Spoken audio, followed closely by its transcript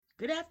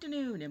Good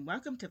afternoon and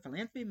welcome to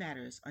Philanthropy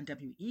Matters on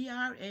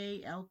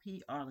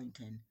WERALP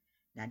Arlington,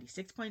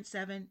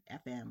 96.7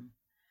 FM.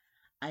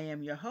 I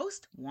am your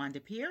host, Wanda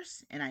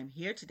Pierce, and I'm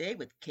here today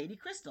with Katie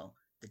Cristol,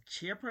 the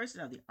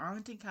chairperson of the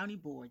Arlington County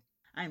Board.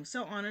 I am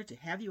so honored to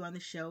have you on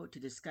the show to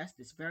discuss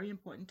this very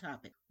important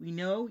topic. We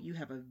know you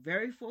have a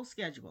very full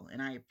schedule,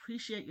 and I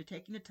appreciate you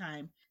taking the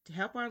time to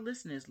help our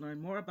listeners learn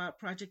more about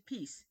Project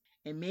Peace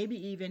and maybe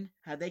even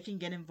how they can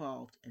get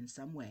involved in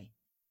some way.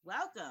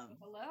 Welcome.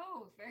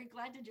 Hello, very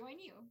glad to join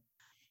you.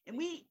 And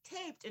we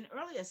taped an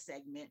earlier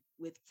segment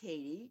with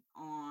Katie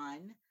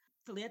on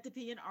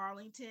philanthropy in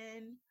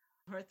Arlington,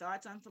 her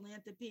thoughts on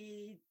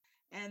philanthropy,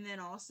 and then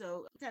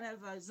also kind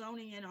of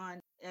zoning in on,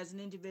 as an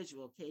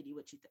individual, Katie,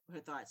 her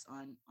thoughts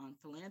on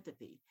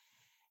philanthropy.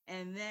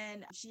 And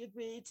then she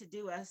agreed to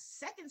do a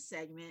second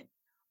segment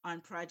on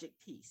Project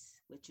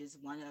Peace, which is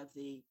one of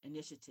the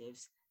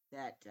initiatives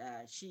that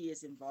she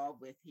is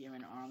involved with here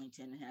in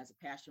Arlington and has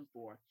a passion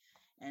for.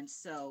 And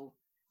so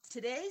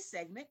today's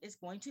segment is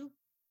going to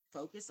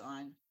focus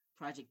on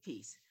Project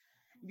Peace.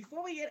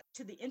 Before we get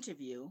to the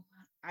interview,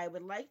 I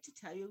would like to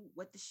tell you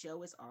what the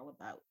show is all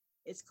about.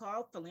 It's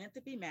called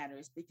Philanthropy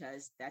Matters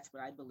because that's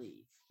what I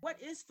believe. What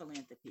is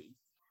philanthropy?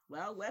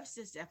 Well,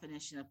 Webster's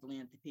definition of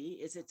philanthropy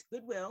is its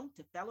goodwill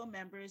to fellow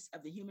members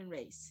of the human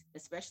race,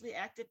 especially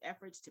active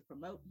efforts to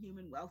promote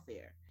human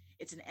welfare.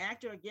 It's an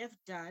act or a gift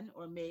done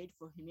or made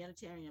for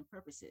humanitarian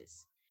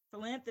purposes.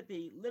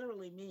 Philanthropy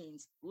literally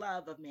means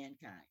love of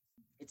mankind.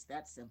 It's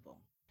that simple.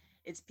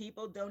 It's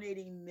people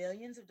donating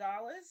millions of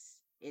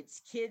dollars.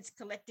 It's kids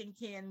collecting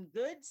canned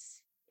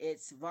goods.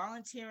 It's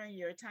volunteering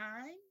your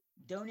time,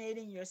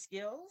 donating your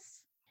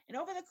skills. And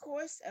over the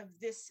course of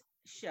this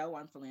show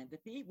on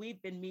philanthropy,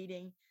 we've been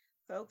meeting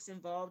folks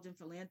involved in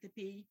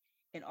philanthropy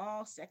in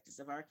all sectors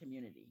of our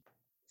community: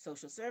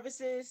 social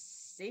services,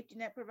 safety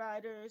net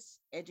providers,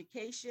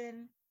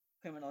 education,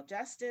 criminal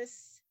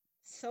justice,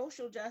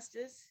 social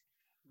justice,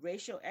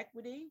 racial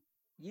equity,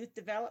 youth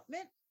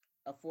development,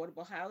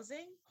 affordable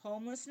housing,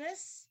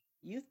 homelessness,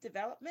 youth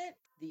development,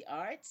 the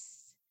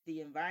arts, the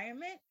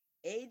environment,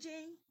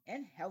 aging,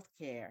 and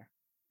healthcare,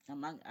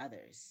 among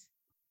others.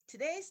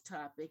 Today's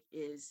topic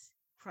is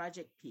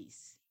Project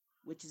Peace,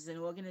 which is an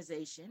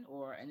organization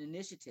or an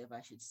initiative,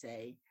 I should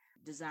say,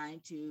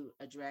 designed to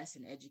address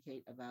and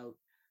educate about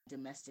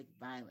domestic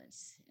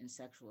violence and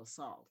sexual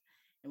assault.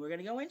 And we're going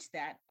to go into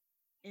that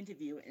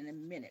interview in a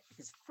minute,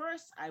 because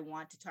first I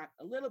want to talk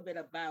a little bit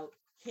about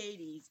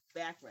Katie's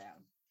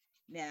background.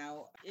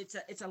 Now, it's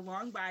a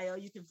long bio.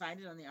 You can find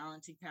it on the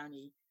Arlington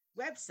County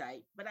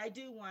website, but I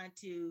do want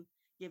to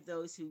give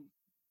those who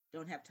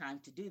don't have time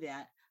to do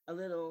that a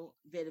little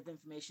bit of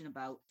information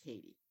about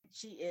Katie.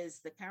 She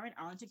is the current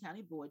Arlington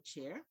County Board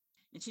Chair,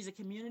 and she's a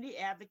community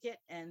advocate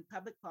and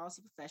public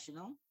policy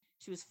professional.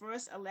 She was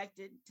first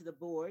elected to the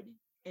board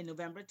in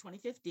November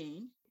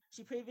 2015.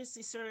 She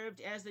previously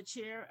served as the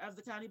chair of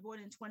the county board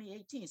in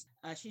 2018.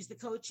 She's the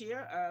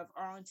co-chair of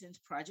Arlington's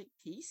Project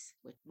Peace,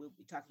 which we'll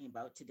be talking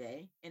about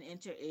today, an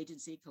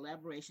interagency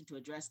collaboration to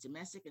address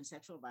domestic and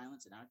sexual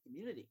violence in our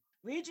community.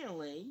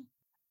 Regionally,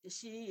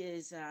 she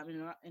is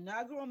an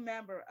inaugural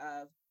member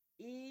of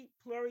E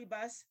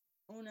Pluribus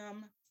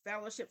Unum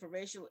Fellowship for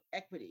Racial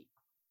Equity.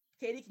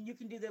 Katie, you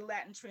can do the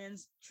Latin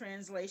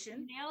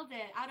translation. Nailed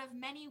it. Out of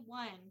many,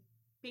 one.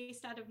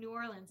 Based out of New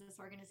Orleans, this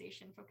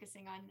organization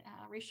focusing on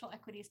racial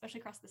equity,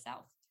 especially across the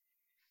South.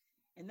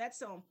 And that's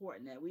so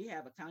important that we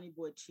have a county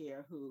board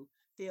chair who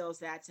feels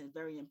that's a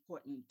very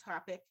important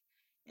topic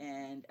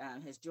and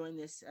has joined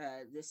this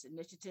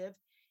initiative.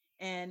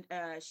 And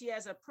she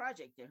has a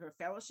project there. Her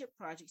fellowship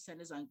project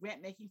centers on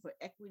grant making for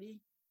equity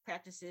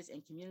practices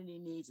and community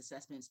needs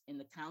assessments in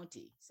the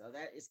county. So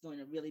that is going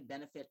to really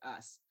benefit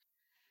us.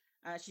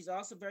 She's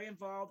also very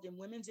involved in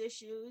women's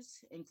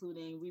issues,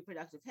 including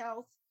reproductive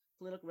health,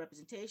 political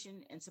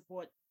representation, and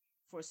support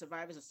for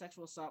survivors of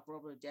sexual assault for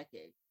over a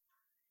decade.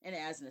 And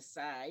as an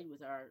aside,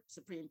 with our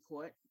Supreme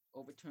Court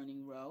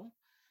overturning Roe,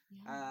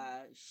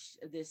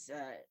 this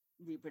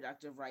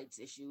reproductive rights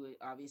issue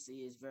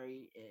obviously is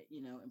very,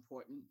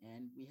 important.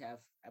 And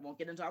I won't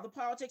get into all the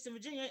politics in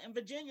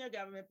Virginia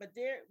government, but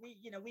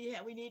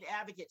we need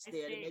advocates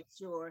there to make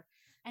sure.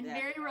 And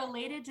very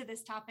related to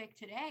this topic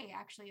today,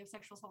 actually, of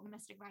sexual assault and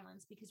domestic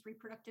violence, because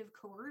reproductive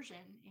coercion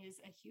is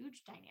a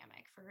huge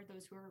dynamic for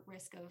those who are at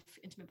risk of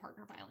intimate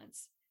partner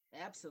violence.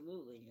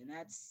 Absolutely. And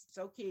that's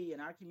so key in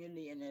our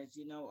community. And as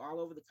you know, all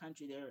over the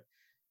country,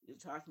 they're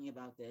talking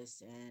about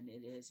this, and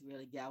it has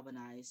really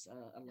galvanized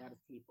a lot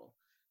of people.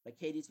 But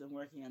Katie's been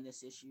working on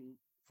this issue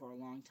for a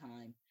long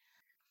time.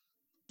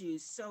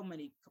 So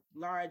many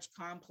large,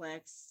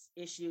 complex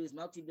issues,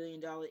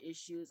 multi-billion-dollar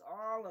issues,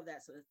 all of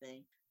that sort of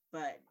thing.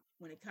 But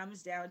when it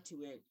comes down to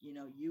it,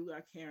 you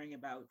are caring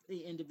about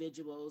the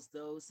individuals,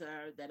 those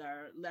that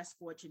are less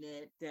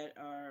fortunate, that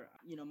are,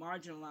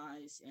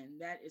 marginalized, and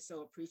that is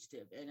so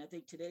appreciative. And I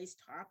think today's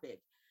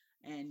topic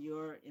and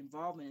your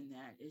involvement in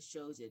that, it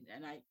shows it.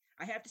 And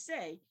I have to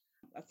say,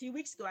 a few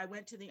weeks ago, I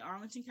went to the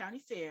Arlington County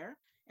Fair,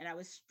 and I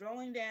was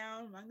strolling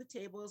down among the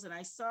tables, and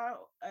I saw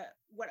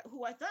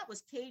who I thought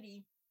was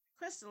Katie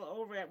Cristol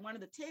over at one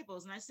of the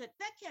tables, and I said,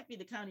 that can't be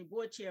the county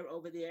board chair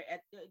over there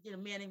at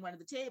manning one of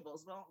the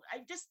tables. Well, I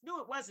just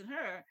knew it wasn't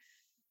her.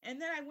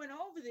 And then I went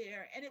over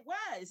there, and it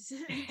was.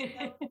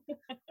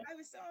 I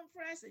was so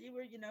impressed that you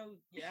were,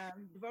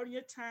 devoting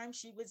your time.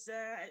 She was.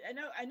 I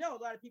know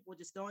a lot of people were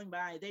just going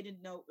by. They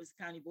didn't know it was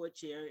county board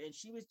chair, and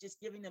she was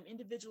just giving them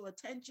individual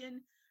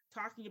attention,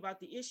 talking about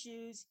the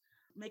issues,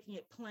 making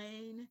it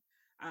plain,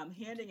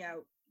 handing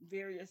out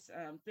various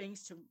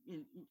things to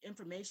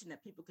information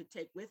that people could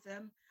take with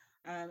them.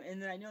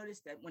 And then I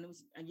noticed that when it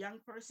was a young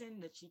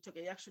person, that she took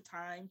an extra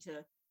time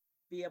to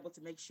be able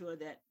to make sure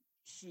that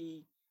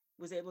she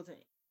was able to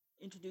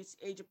introduce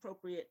age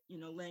appropriate,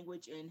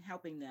 language in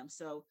helping them.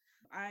 So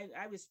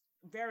I was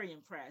very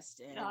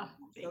impressed, and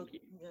so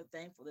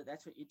thankful that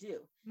that's what you do.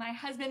 My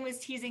husband was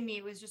teasing me.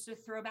 It was just a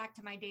throwback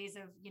to my days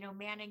of,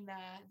 manning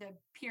the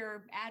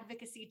peer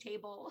advocacy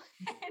table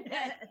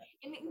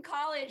in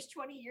college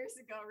 20 years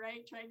ago,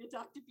 right? Trying to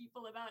talk to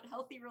people about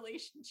healthy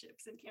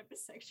relationships and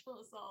campus sexual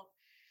assault.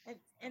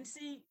 And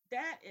see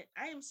that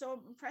I am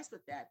so impressed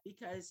with that,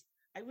 because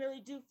I really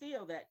do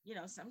feel that,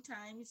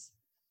 sometimes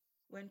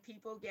when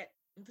people get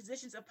in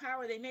positions of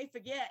power, they may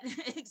forget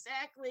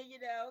exactly,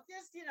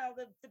 just,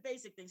 the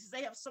basic things, because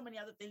they have so many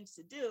other things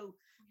to do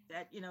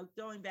that,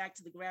 going back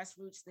to the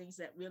grassroots things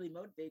that really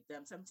motivate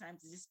them,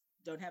 sometimes they just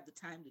don't have the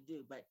time to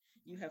do, but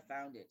you have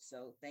found it.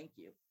 So thank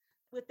you.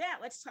 With that,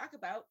 let's talk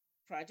about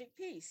Project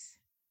Peace.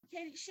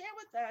 Katie, share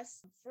with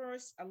us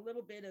first a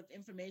little bit of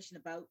information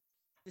about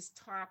this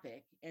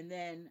topic, and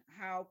then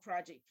how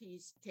Project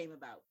Peace came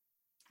about.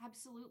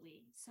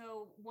 Absolutely.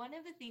 So one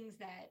of the things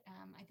that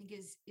I think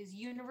is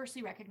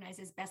universally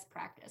recognized as best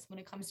practice when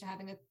it comes to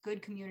having a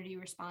good community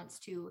response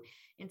to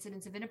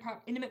incidents of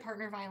intimate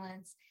partner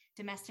violence,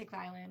 domestic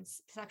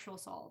violence, sexual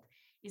assault,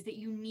 is that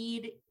you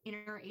need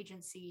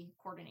interagency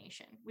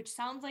coordination, which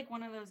sounds like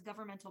one of those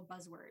governmental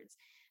buzzwords,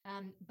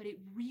 but it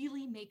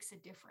really makes a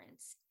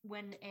difference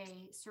when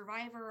a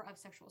survivor of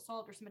sexual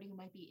assault or somebody who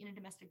might be in a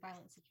domestic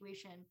violence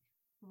situation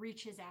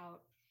reaches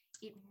out.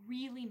 It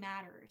really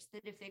matters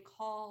that if they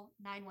call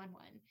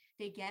 911,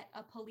 they get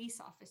a police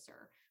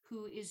officer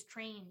who is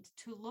trained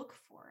to look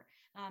for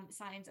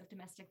signs of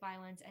domestic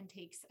violence and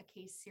takes a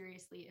case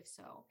seriously if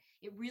so.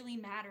 It really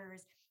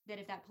matters that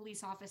if that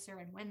police officer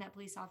and when that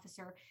police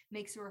officer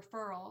makes a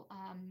referral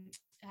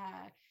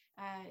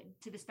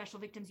to the special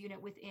victims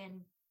unit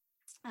within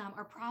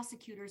our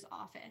prosecutor's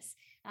office,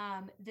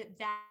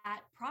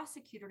 that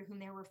prosecutor to whom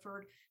they're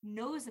referred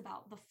knows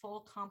about the full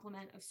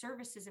complement of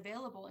services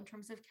available in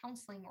terms of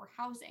counseling or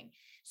housing,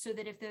 so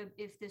that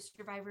if the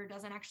survivor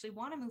doesn't actually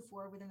want to move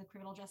forward within the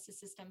criminal justice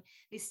system,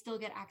 they still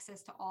get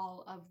access to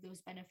all of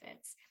those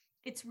benefits.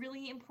 It's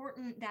really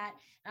important that,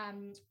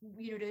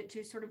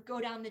 to sort of go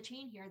down the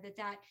chain here,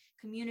 that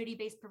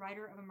community-based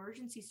provider of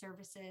emergency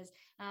services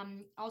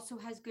also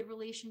has good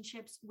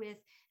relationships with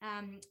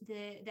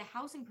the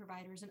housing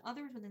providers and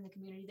others within the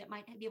community that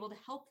might be able to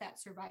help that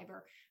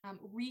survivor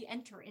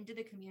re-enter into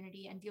the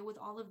community and deal with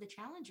all of the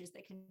challenges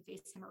that can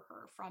face him or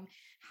her, from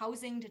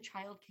housing to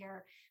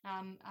childcare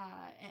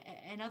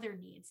and other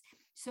needs.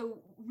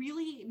 So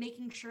really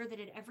making sure that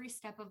at every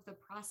step of the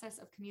process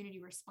of community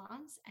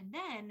response, and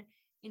then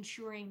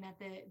ensuring that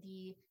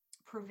the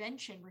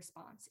prevention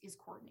response is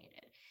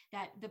coordinated,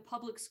 that the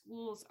public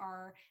schools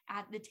are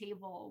at the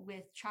table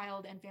with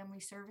child and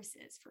family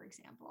services, for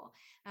example,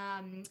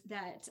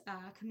 that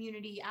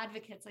community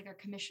advocates like our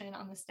Commission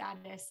on the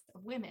Status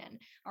of Women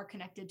are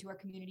connected to our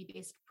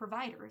community-based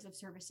providers of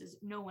services,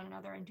 know one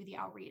another and do the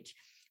outreach,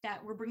 that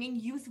we're bringing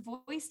youth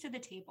voice to the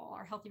table.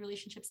 Our Healthy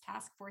Relationships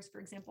Task Force, for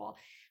example,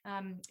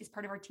 is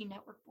part of our Teen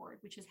Network Board,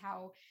 which is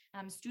how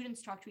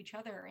students talk to each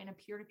other in a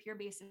peer-to-peer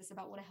basis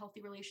about what a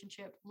healthy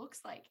relationship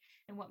looks like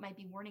and what might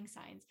be warning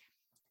signs.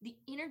 The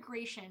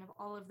integration of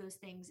all of those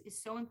things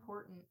is so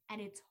important,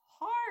 and it's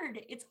hard.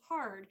 It's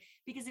hard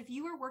because if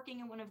you are working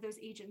in one of those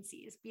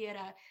agencies, be it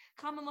a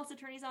Commonwealth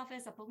Attorney's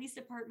Office, a police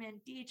department,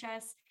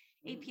 DHS,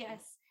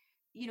 APS,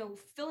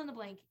 fill in the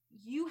blank,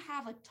 you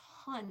have a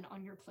ton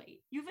on your plate.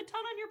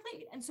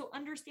 And so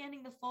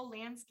understanding the full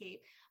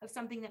landscape of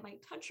something that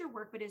might touch your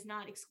work, but is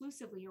not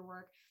exclusively your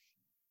work,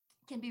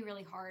 can be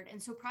really hard.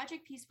 And so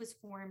Project Peace was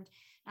formed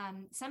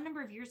some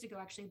number of years ago,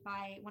 actually,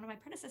 by one of my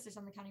predecessors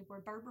on the county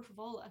board, Barbara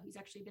Favola, who's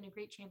actually been a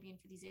great champion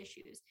for these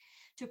issues,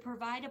 to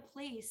provide a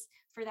place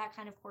for that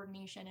kind of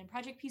coordination. And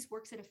Project Peace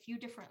works at a few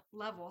different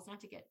levels, not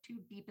to get too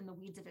deep in the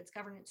weeds of its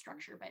governance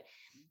structure, but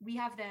we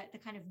have the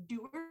kind of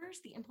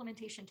doers, the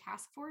implementation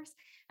task force.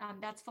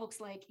 That's folks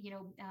like,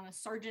 a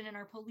sergeant in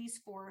our police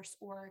force,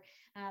 or,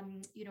 a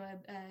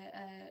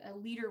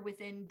leader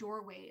within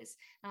Doorways,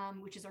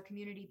 which is our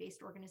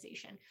community-based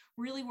organization,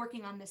 really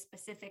working on the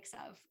specifics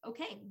of,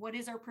 okay, what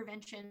is our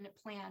prevention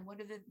plan? What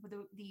are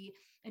the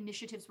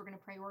initiatives we're going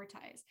to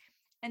prioritize?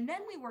 And then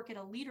we work at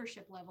a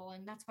leadership level,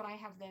 and that's what I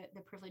have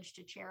the privilege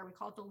to chair. We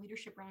call it the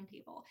Leadership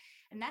Roundtable.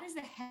 And that is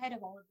the head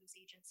of all of those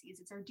agencies.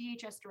 It's our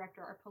DHS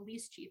director, our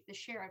police chief, the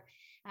sheriff.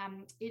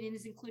 It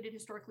is included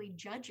historically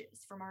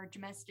judges from our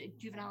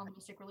juvenile and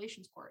domestic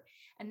relations court.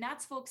 And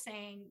that's folks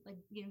saying, like,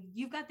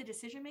 you've got the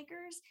decision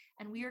makers,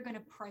 and we are going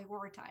to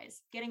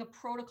prioritize getting a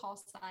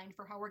protocol signed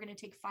for how we're going to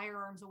take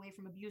firearms away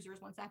from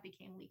abusers once that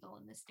became legal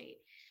in the state,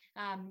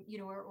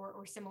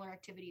 or similar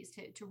activities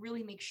to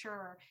really make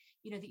sure,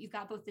 that you've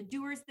got both the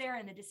doers there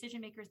and the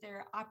decision makers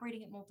there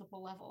operating at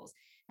multiple levels.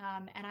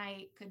 And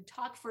I could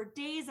talk for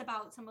days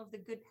about some of the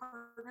good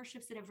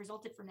partnerships that have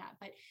resulted from that.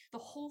 But the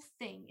whole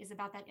thing is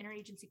about that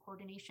interagency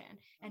coordination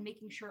and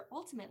making sure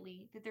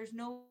ultimately that there's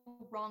no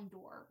wrong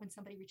door when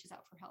somebody reaches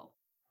out for help.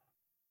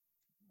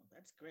 Well,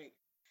 that's great.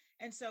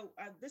 And so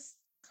this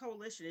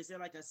coalition, is there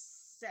like a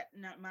set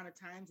amount of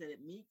times that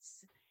it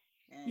meets?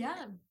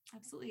 Yeah,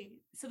 absolutely.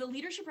 So the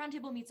Leadership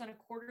Roundtable meets on a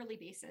quarterly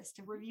basis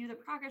to review the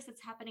progress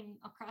that's happening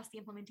across the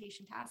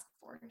Implementation Task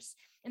Force.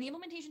 And the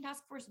Implementation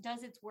Task Force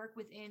does its work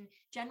within,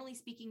 generally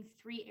speaking,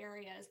 3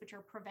 areas, which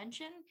are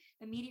prevention,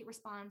 immediate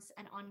response,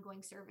 and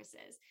ongoing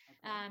services.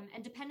 Okay.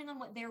 And depending on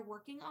what they're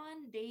working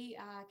on, they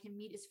can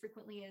meet as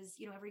frequently as,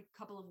 every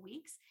couple of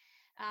weeks.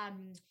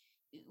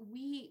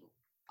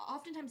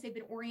 Oftentimes they've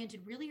been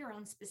oriented really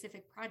around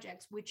specific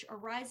projects, which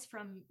arise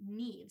from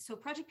needs. So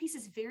Project Peace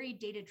is very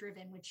data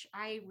driven, which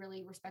I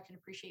really respect and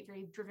appreciate,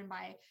 very driven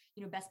by,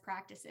 best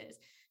practices.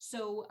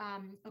 So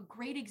a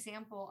great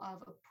example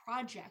of a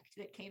project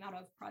that came out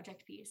of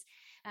Project Peace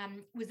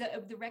was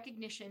the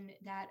recognition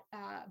that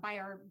by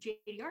our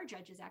JDR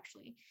judges,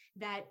 actually,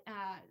 that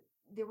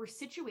there were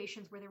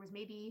situations where there was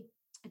maybe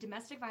a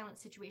domestic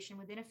violence situation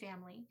within a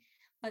family,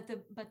 but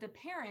the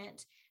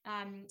parent,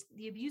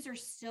 the abuser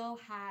still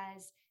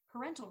has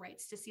parental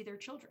rights to see their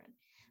children.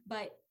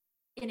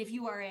 And if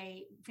you are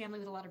a family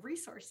with a lot of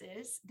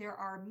resources, there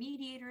are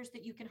mediators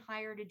that you can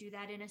hire to do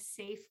that in a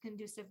safe,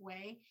 conducive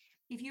way.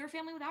 If you're a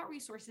family without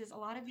resources, a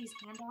lot of these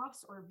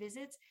handoffs or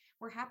visits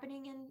were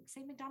happening in,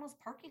 say, McDonald's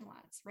parking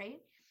lots, right?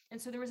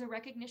 And so there was a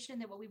recognition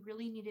that what we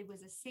really needed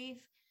was a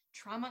safe,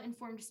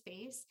 trauma-informed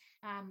space,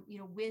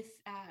 with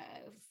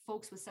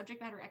folks with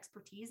subject matter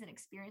expertise and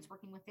experience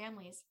working with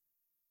families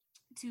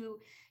to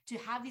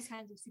have these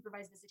kinds of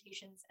supervised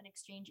visitations and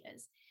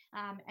exchanges.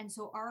 And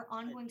so our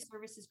ongoing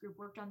services group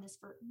worked on this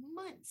for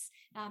months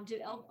to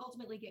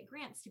ultimately get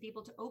grants to be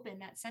able to open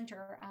that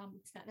center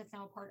that's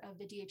now a part of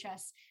the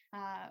DHS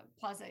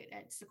Plaza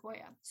at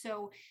Sequoia.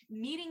 So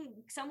meeting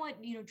somewhat,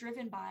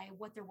 driven by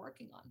what they're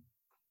working on.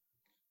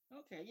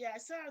 Okay, yeah, I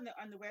saw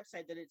on the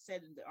website that it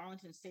said the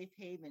Arlington Safe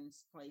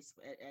Havens place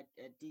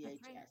at DHS.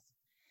 Right.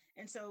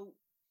 And so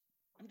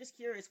I'm just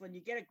curious, when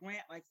you get a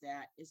grant like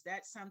that, is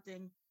that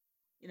something,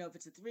 if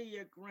it's a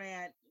 3-year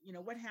grant,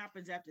 what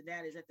happens after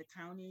that? Is that the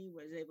county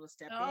was able to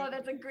step in? Oh,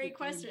 that's a great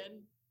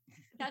question.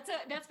 That's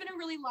been a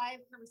really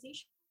live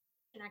conversation,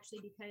 actually,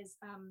 because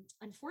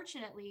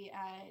unfortunately,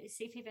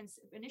 Safe Haven's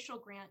initial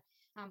grant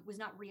was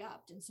not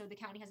re-upped. And so the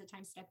county has at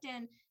times stepped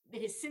in.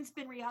 It has since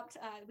been re-upped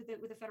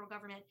with the federal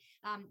government.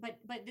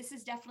 But this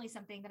is definitely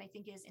something that I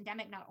think is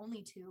endemic not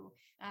only to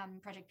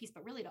Project Peace,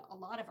 but really to a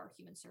lot of our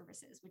human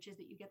services, which is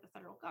that you get the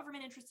federal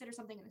government interested in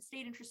something and the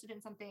state interested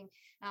in something,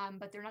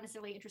 but they're not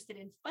necessarily interested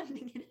in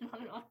funding it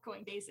on an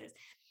ongoing basis,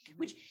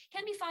 which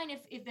can be fine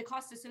if the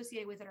costs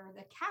associated with it are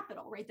the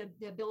capital, right?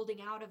 The building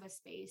out of a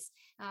space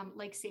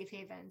like Safe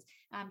Havens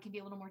can be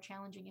a little more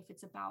challenging if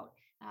it's about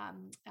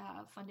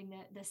funding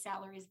the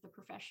salaries of the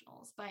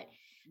professionals. But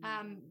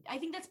I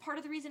think that's part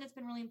of the reason it's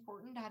been really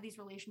important to have these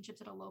relationships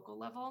at a local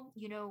level.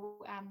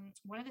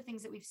 One of the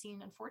things that we've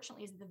seen,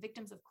 unfortunately, is that the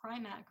Victims of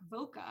Crime Act,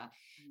 VOCA,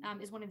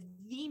 is one of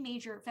the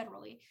major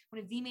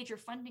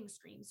funding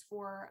streams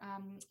for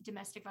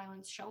domestic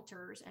violence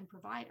shelters and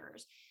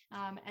providers.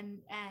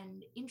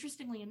 And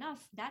interestingly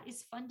enough, that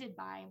is funded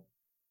by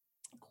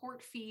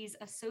court fees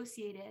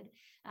associated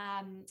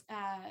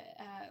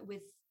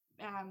with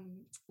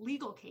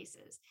legal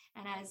cases.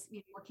 And as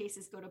more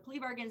cases go to plea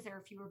bargains, there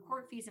are fewer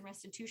court fees and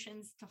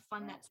restitutions to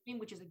fund that stream,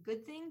 which is a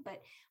good thing.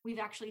 But we've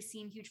actually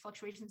seen huge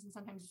fluctuations and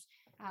sometimes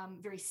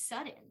very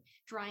sudden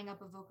drying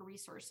up of VOCA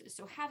resources.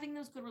 So having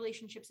those good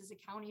relationships as a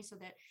county so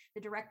that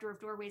the director of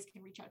Doorways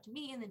can reach out to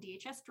me and the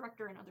DHS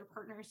director and other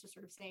partners to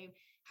sort of say,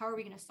 how are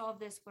we going to solve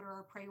this? What are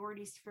our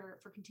priorities for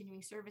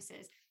continuing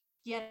services?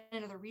 Yet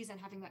another reason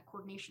having that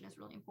coordination is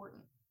really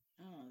important.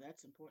 Oh,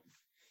 that's important.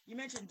 You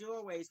mentioned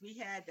Doorways. We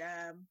had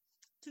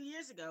 2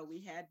 years ago,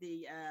 we had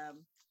the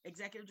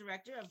executive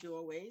director of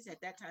Doorways.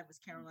 At that time, it was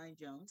Caroline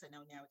Jones. I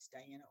know now it's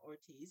Diana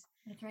Ortiz.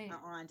 That's right.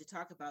 On to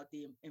talk about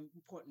the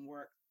important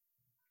work.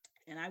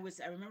 And I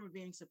remember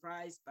being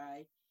surprised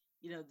by,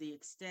 the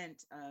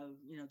extent of,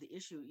 the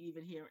issue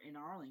even here in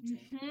Arlington.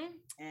 Mm-hmm.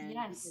 And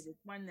yes. Because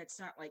it's one that's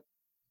not like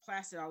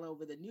plastered all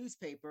over the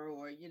newspaper,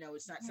 or,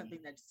 it's not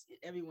something that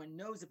everyone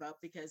knows about,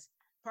 because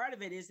part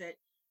of it is that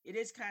it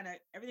is kind of,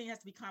 everything has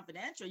to be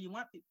confidential. You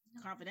want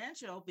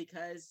confidential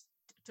because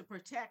to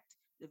protect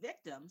the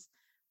victims,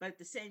 but at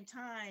the same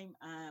time,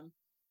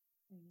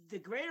 the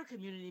greater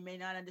community may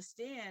not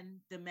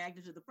understand the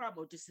magnitude of the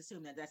problem, or just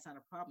assume that that's not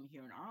a problem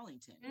here in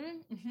Arlington.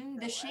 Mm-hmm. So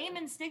The shame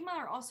and stigma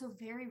are also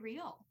very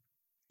real.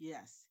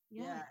 yes,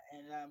 Yeah. yeah,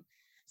 and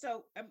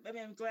so I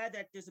mean, I'm glad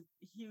that there's a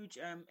huge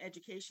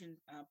education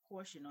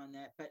portion on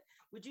that. But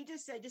would you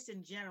just say, just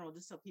in general,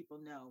 just so people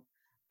know,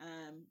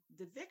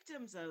 the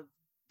victims of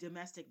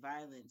domestic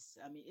violence?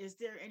 I mean, is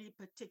there any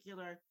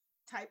particular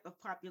type of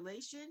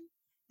population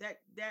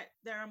that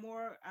there are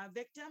more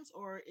victims,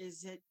 or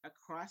is it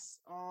across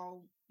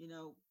all,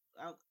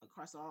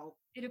 across all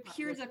It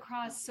appears population?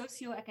 across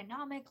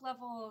socioeconomic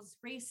levels,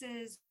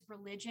 races,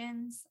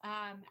 religions.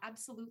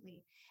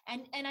 Absolutely.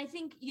 And I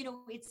think,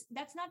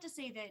 that's not to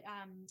say that,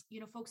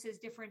 folks as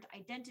different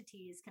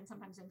identities can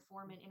sometimes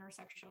inform in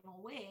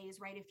intersectional ways,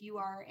 right? If you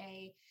are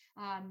a,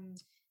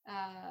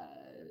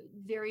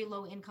 very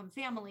low income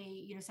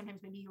family,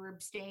 sometimes maybe you were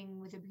staying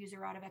with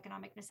abuser out of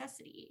economic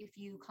necessity. If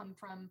you come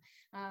from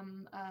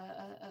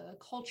a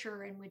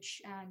culture in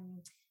which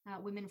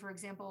women, for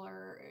example,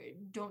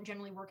 don't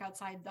generally work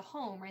outside the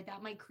home, right?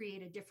 That might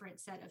create a different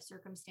set of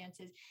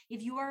circumstances.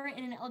 If you are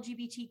in an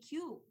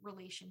LGBTQ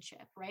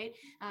relationship, right,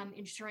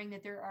 ensuring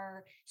that there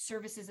are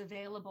services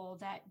available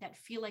that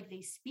feel like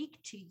they speak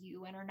to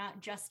you and are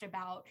not just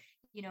about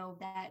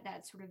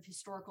that sort of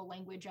historical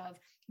language of,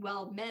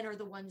 well, men are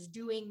the ones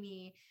doing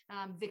the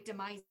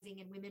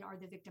victimizing and women are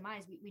the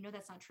victimized. We know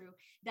that's not true.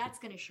 That's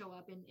going to show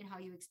up in how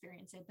you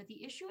experience it. But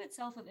the issue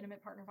itself of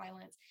intimate partner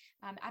violence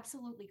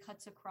absolutely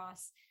cuts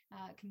across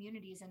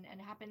communities and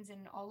happens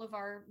in all of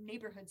our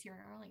neighborhoods here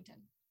in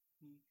Arlington.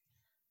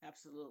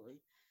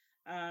 Absolutely.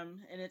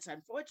 And it's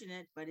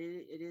unfortunate, but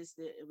it is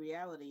the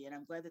reality. And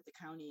I'm glad that the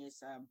county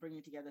is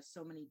bringing together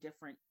so many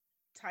different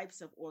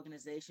types of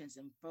organizations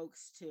and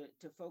folks to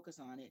focus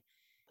on it.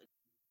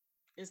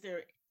 Is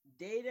there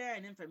data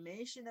and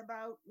information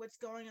about what's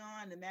going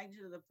on, the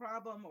magnitude of the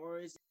problem, or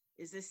is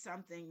this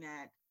something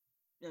that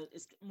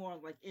is more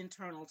like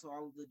internal to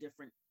all of the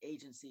different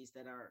agencies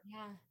that are?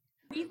 Yeah.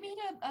 We've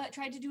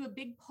tried to do a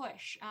big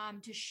push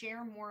to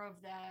share more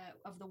of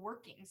the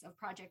workings of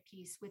Project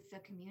Peace with the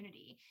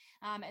community.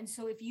 And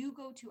so if you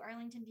go to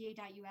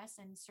arlingtonva.us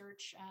and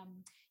search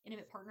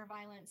intimate partner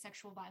violence,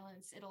 sexual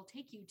violence, it'll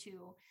take you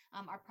to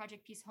our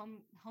Project Peace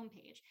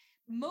homepage.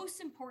 Most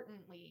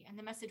importantly, and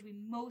the message we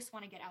most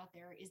want to get out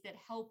there is that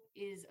help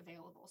is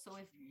available. So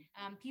if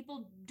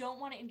people don't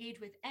want to engage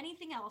with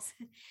anything else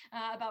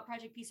about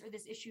Project Peace or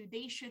this issue,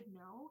 they should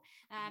know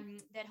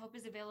that help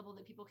is available,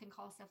 that people can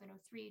call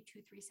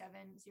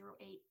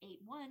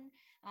 703-237-0881,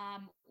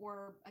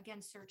 or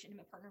again, search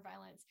intimate partner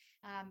violence.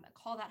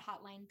 Call that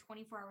hotline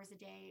 24 hours a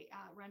day,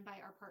 run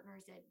by our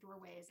partners at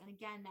Doorways. And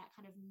again, that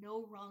kind of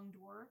no wrong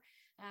door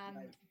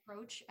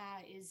approach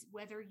is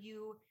whether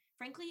you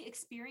frankly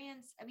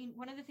experience,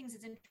 one of the things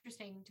that's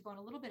interesting, to go on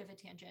a little bit of a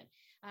tangent,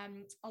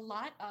 a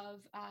lot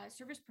of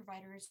service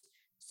providers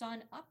saw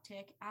an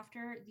uptick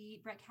after the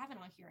Brett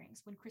Kavanaugh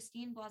hearings. When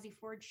Christine Blasey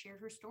Ford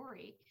shared her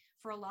story,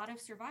 for a lot of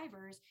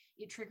survivors,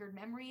 it triggered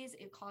memories.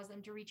 It caused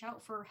them to reach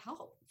out for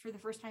help for the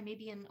first time,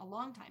 maybe in a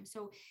long time.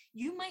 So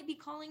you might be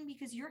calling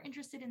because you're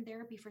interested in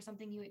therapy for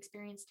something you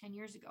experienced 10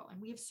 years ago,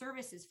 and we have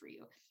services for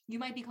you. You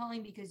might be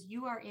calling because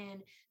you are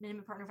in an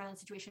intimate partner violence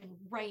situation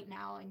right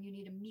now, and you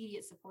need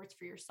immediate supports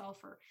for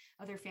yourself or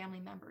other family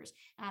members.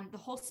 The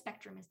whole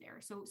spectrum is there.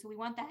 So we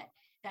want that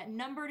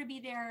number to be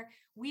there.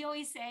 We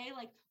always say,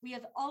 like, we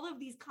have all of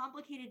these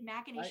complicated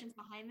machinations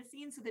behind the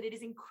scenes so that it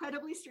is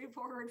incredibly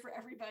straightforward for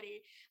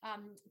everybody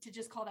to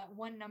just call that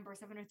one number,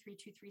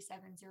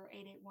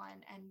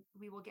 703-237-0881, and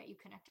we will get you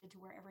connected to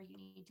wherever you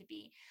need to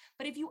be.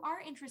 But if you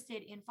are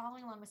interested in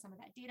following along with some of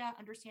that data,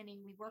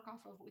 understanding we work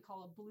off of what we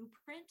call a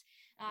blueprint,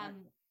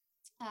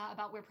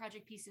 about where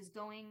Project Peace is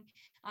going.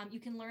 You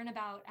can learn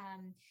about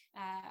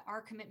our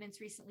commitments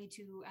recently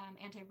to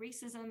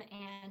anti-racism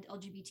and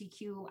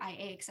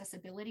LGBTQIA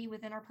accessibility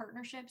within our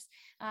partnerships,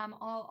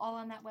 all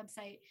on that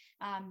website.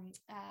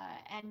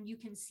 And you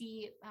can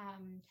see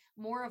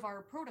more of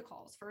our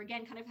protocols for,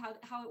 again, kind of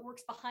how it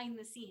works behind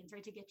the scenes,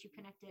 right, to get you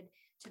connected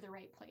to the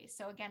right place.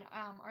 So again,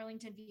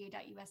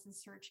 arlingtonva.us and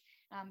search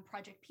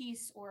Project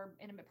Peace or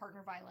intimate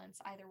partner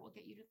violence. Either will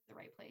get you to the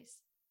right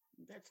place.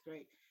 That's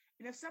great.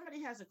 And if somebody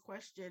has a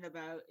question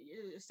about,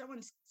 if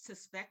someone's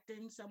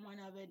suspecting someone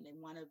of it and they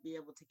want to be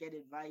able to get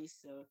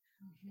advice or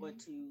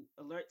to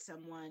alert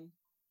someone,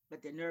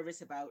 but they're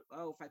nervous about,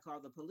 if I call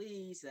the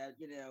police, that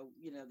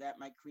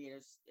might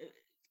create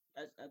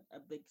a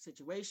big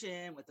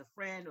situation with a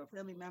friend or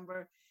family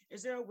member.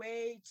 Is there a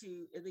way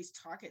to at least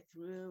talk it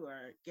through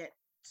or get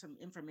some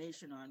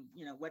information on,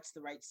 what's the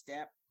right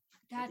step?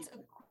 That's a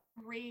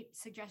great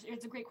suggestion.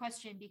 It's a great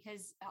question,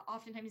 because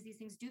oftentimes these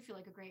things do feel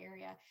like a gray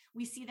area.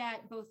 We see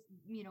that both,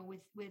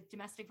 with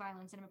domestic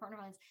violence and partner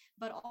violence,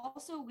 but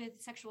also with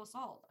sexual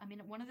assault.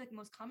 One of the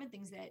most common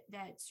things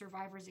that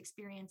survivors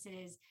experience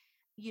is,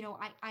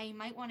 I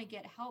might want to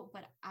get help,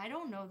 but I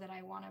don't know that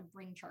I want to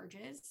bring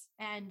charges.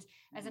 And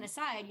as an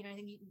aside, I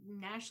think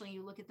nationally,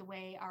 you look at the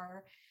way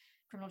our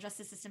criminal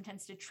justice system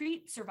tends to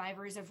treat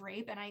survivors of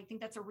rape. And I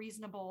think that's a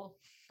reasonable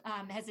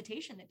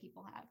hesitation that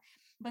people have,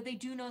 but they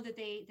do know that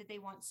they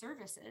want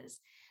services.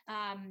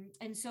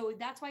 And so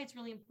that's why it's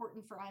really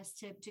important for us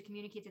to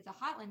communicate that the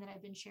hotline that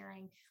I've been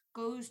sharing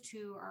goes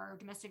to our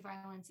domestic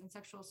violence and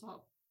sexual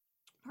assault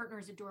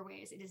partners at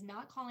Doorways. It is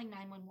not calling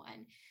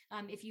 911.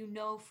 If you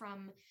know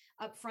from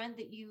upfront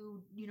that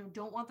you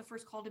don't want the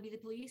first call to be the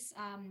police,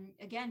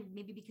 again,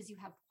 maybe because you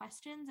have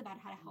questions about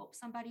how to help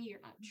somebody, you're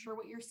not sure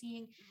what you're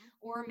seeing,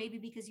 or maybe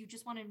because you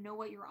just want to know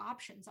what your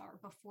options are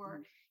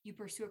before you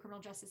pursue a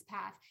criminal justice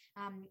path,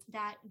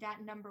 that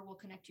number will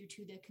connect you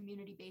to the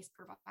community-based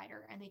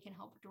provider, and they can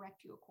help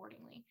direct you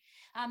accordingly.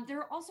 There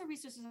are also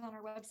resources on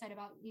our website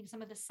about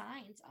some of the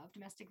signs of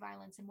domestic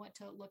violence and what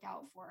to look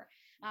out for.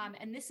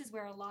 And this is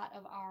where a lot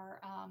of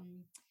our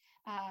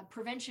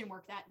prevention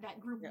work, that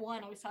group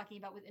one I was talking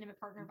about with intimate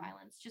partner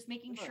violence, just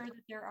making sure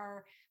that there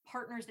are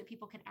partners that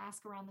people can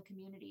ask around the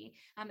community,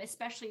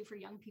 especially for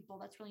young people.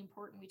 That's really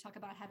important. We talk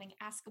about having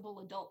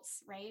askable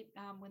adults, right?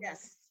 When they're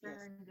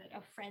concerned that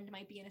a friend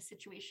might be in a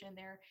situation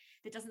there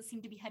that doesn't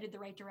seem to be headed the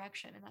right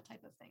direction, and that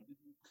type of thing.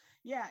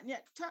 Yeah.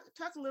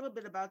 Talk a little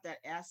bit about that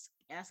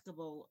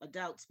askable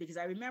adults, because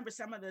I remember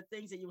some of the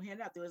things that you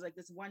handed out. There was like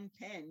this one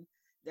pen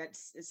that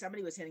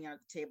somebody was handing out at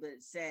the table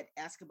that said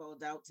askable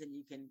adults, and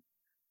you can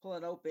pull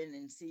it open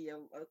and see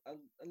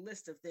a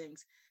list of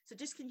things. So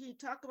just can you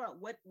talk about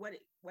what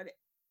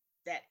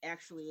that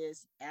actually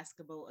is,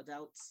 askable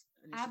adults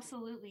initiative?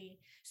 Absolutely.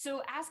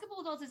 So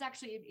askable adults is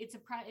actually, it's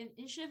an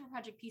initiative, a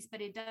project piece,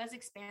 but it does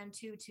expand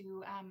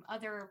to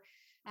other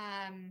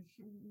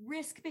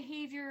risk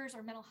behaviors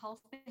or mental health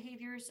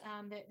behaviors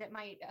that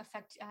might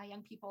affect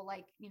young people,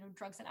 like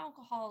drugs and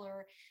alcohol,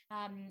 or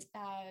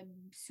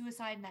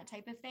suicide and that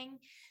type of thing.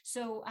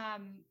 So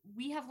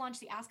we have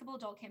launched the Askable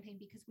Adult campaign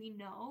because we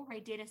know,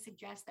 right, data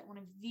suggests that one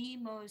of the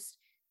most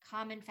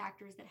common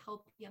factors that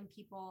help young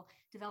people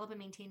develop and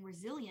maintain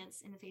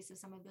resilience in the face of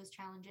some of those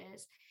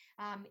challenges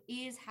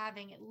is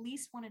having at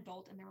least one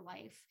adult in their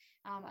life,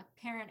 a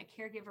parent,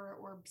 a caregiver,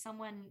 or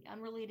someone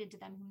unrelated to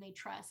them whom they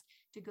trust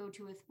to go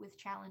to with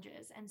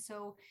challenges. And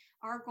so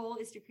our goal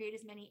is to create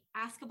as many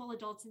askable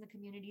adults in the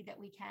community that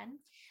we can.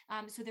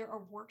 So there are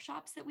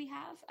workshops that we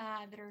have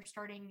that are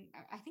starting,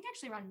 I think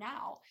actually around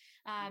now,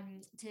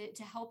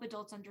 to help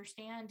adults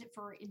understand.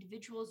 For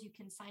individuals, you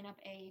can sign up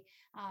a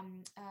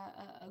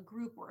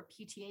group or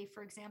a PTA,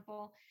 for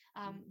example.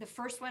 The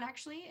first one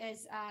actually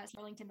is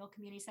Arlington Mill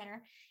Community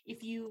Center.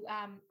 If you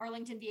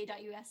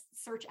arlingtonva.us,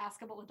 search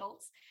askable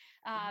adults.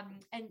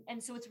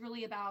 And so it's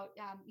really about,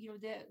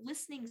 the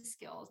listening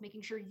skills,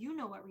 making sure you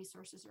know what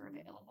resources are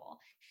available.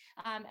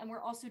 And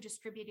we're also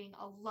distributing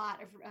a lot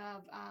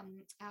of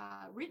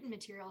written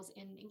materials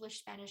in English,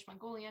 Spanish,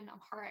 Mongolian,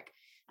 Amharic,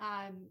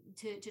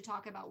 to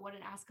talk about what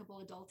an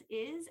askable adult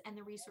is and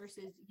the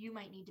resources you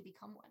might need to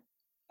become one.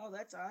 Oh,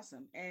 that's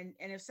awesome. And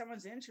if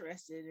someone's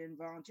interested in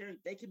volunteering,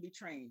 they can be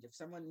trained. If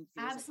someone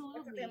feels Absolutely,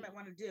 like that's what they might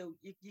want to do,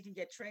 you can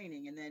get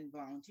training and then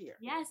volunteer.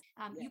 Yes.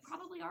 You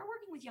probably are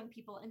working with young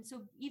people. And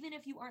so even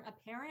if you aren't a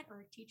parent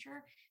or a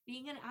teacher,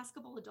 being an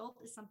askable adult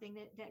is something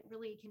that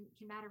really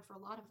can matter for a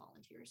lot of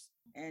volunteers.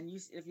 And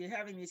if you're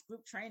having these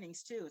group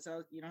trainings too,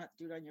 so you don't have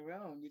to do it on your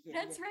own. You can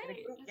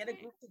get a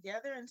group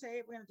together and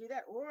say, we're going to do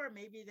that. Or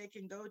maybe they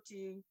can go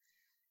to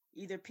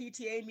either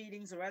PTA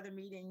meetings or other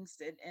meetings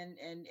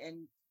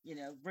and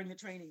bring the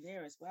training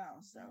there as well.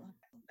 So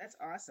that's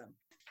awesome.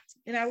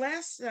 In our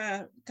last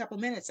couple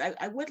minutes,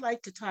 I would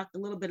like to talk a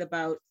little bit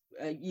about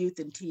youth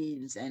and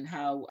teens and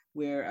how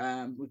we're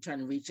trying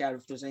to reach out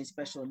if there's any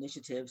special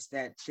initiatives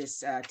that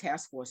this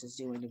task force is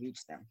doing to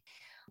reach them.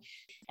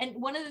 And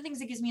one of the things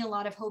that gives me a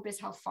lot of hope is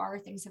how far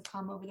things have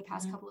come over the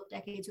past couple of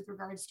decades with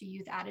regards to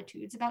youth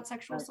attitudes about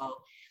sexual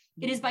assault.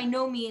 It is by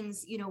no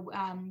means,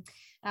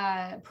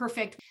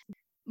 perfect.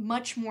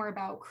 Much more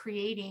about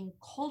creating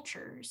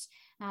cultures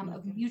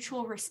of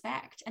mutual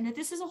respect, and that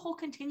this is a whole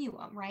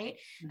continuum, right?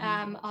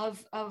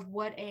 Of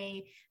what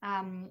a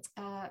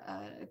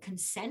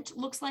consent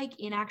looks like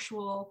in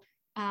actual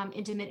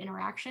intimate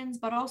interactions,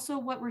 but also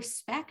what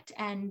respect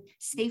and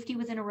safety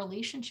within a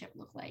relationship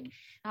look like.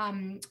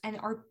 And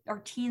our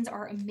teens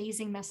are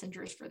amazing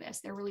messengers for this.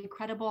 They're really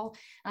credible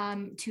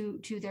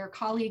to their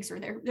colleagues or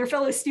their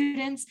fellow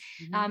students.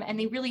 And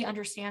they really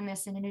understand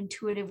this in an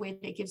intuitive way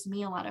that gives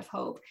me a lot of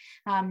hope.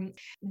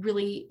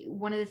 Really,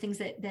 one of the things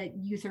that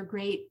youth are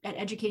great at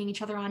educating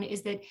each other on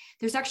is that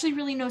there's actually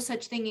really no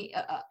such thing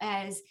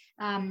as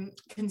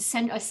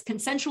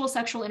consensual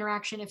sexual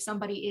interaction if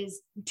somebody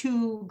is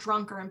too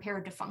drunk or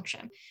impaired to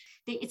function.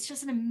 It's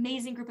just an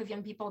amazing group of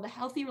young people. The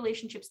Healthy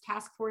Relationships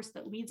Task Force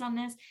that leads on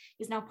this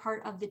is now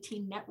part of the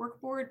Teen Network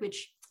Board,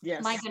 which,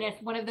 my goodness,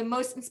 one of the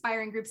most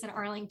inspiring groups in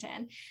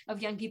Arlington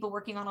of young people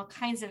working on all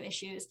kinds of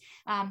issues.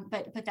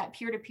 But that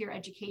peer-to-peer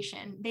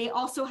education. They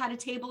also had a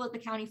table at the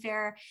county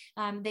fair.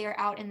 They are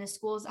out in the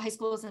schools, high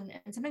schools, and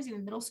sometimes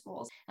even middle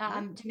schools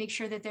to make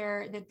sure that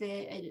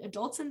the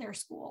adults in their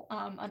school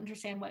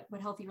understand what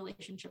healthy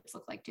relationships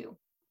look like too.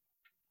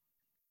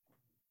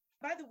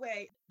 By the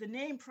way, the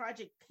name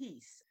Project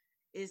Peace,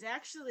 is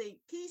actually,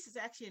 PEACE is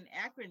actually an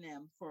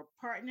acronym for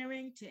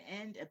Partnering to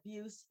End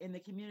Abuse in the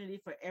Community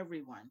for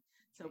Everyone.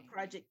 So Okay.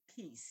 Project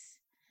PEACE,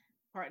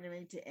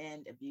 Partnering to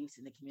End Abuse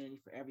in the Community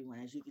for Everyone.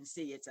 As you can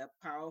see, it's a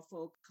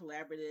powerful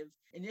collaborative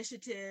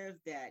initiative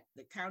that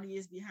the county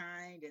is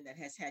behind and that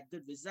has had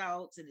good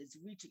results, and it's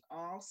reaching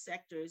all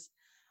sectors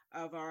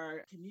of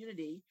our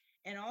community,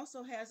 and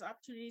also has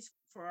opportunities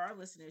for our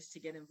listeners to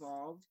get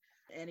involved.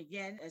 And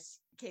again, as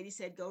Katie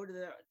said, go to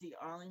the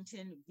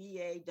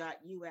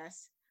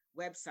arlingtonva.us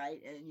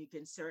website and you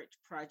can search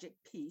Project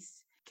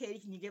PEACE. Katie,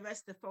 can you give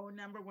us the phone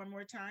number one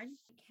more time?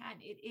 I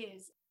can. It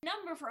is.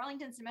 Number for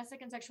Arlington's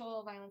Domestic and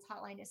Sexual Violence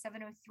Hotline is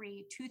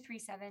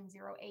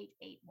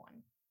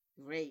 703-237-0881.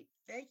 Great.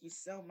 Thank you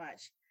so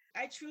much.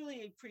 I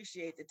truly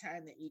appreciate the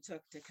time that you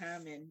took to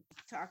come and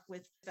talk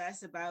with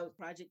us about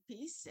Project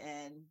PEACE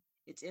and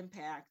its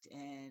impact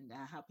and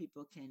how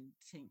people can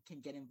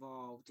get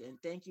involved.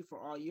 And thank you for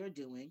all you're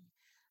doing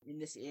in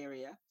this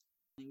area.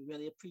 We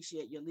really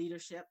appreciate your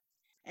leadership.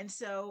 And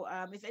so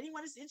if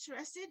anyone is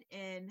interested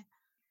in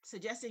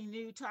suggesting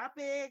new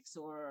topics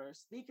or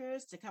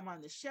speakers to come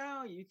on the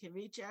show, you can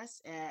reach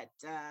us at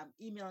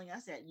emailing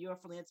us at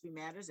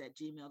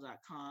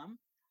yourphilanthropymatters@gmail.com.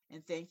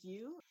 And thank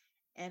you.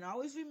 And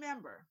always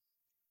remember,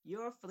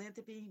 your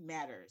philanthropy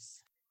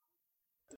matters.